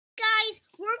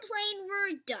we're playing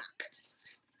Word Duck.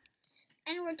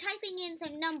 And we're typing in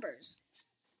some numbers.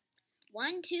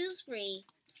 1, 2, 3,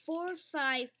 4,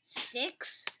 5,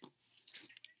 6,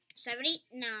 7, 8,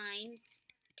 9,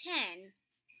 10,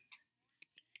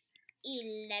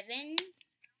 11,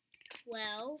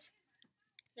 12,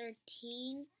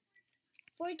 13,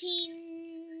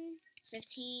 14,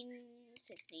 15,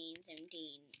 16,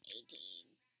 17, 18,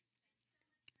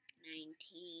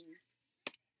 19,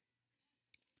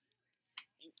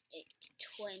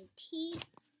 20.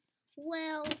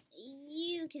 Well,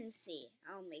 you can see.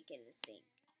 I'll make it a thing.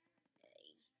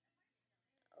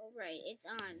 Alright, it's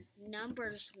on.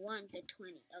 Numbers 1 to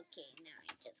 20. Okay, now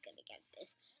I'm just gonna get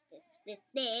this.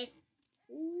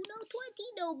 Ooh, no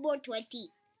 20, no more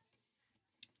 20.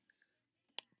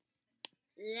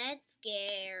 Let's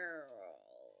get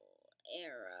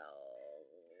arrow,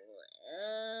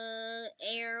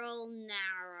 narrow. No,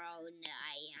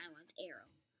 I want arrow.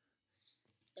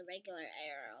 The regular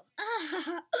arrow.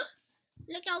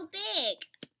 Look how big.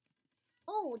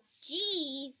 Oh,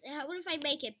 jeez. What if I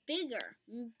make it bigger?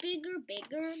 Bigger,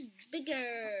 bigger,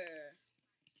 bigger.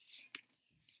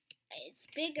 It's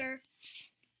bigger.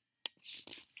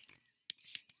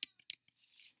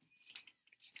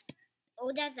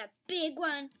 Oh, that's a big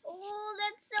one. Oh,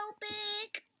 that's so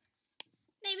big.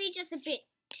 Maybe just a bit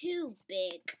too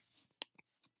big.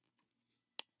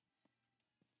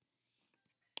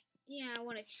 Yeah, I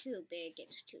want it too big.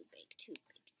 It's too big, too big.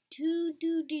 Too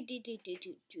big.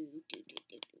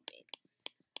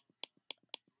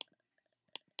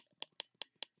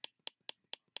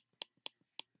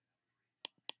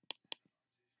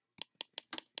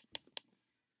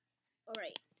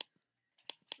 Alright.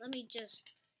 Let me just...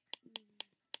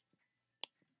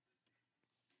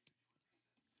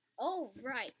 Oh,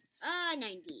 right.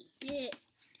 90.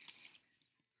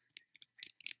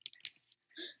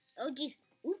 Oh, jeez.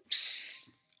 Oops.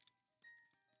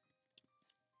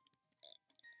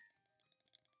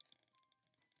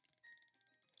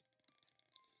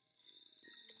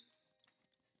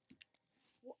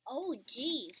 Oh,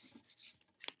 jeez.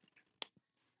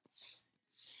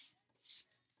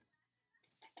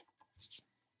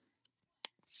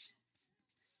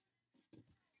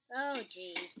 Oh,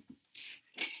 jeez.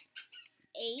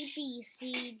 A, B,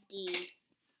 C, D,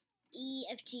 E,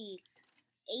 F, G,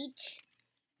 H,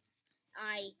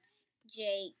 I,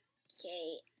 J,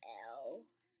 K, L,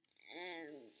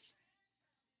 M,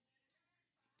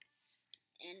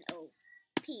 N, O,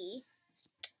 P,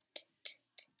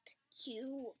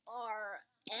 Q, R,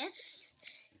 S,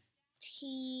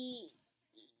 T,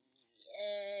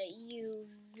 U,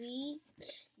 V,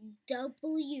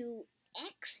 W,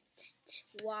 X,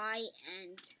 Y,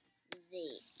 and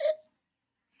Z.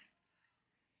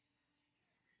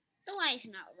 The Y is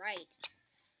not right.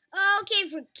 Okay,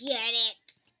 forget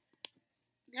it.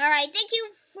 Alright, thank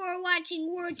you for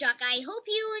watching Word Duck. I hope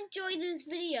you enjoyed this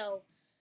video.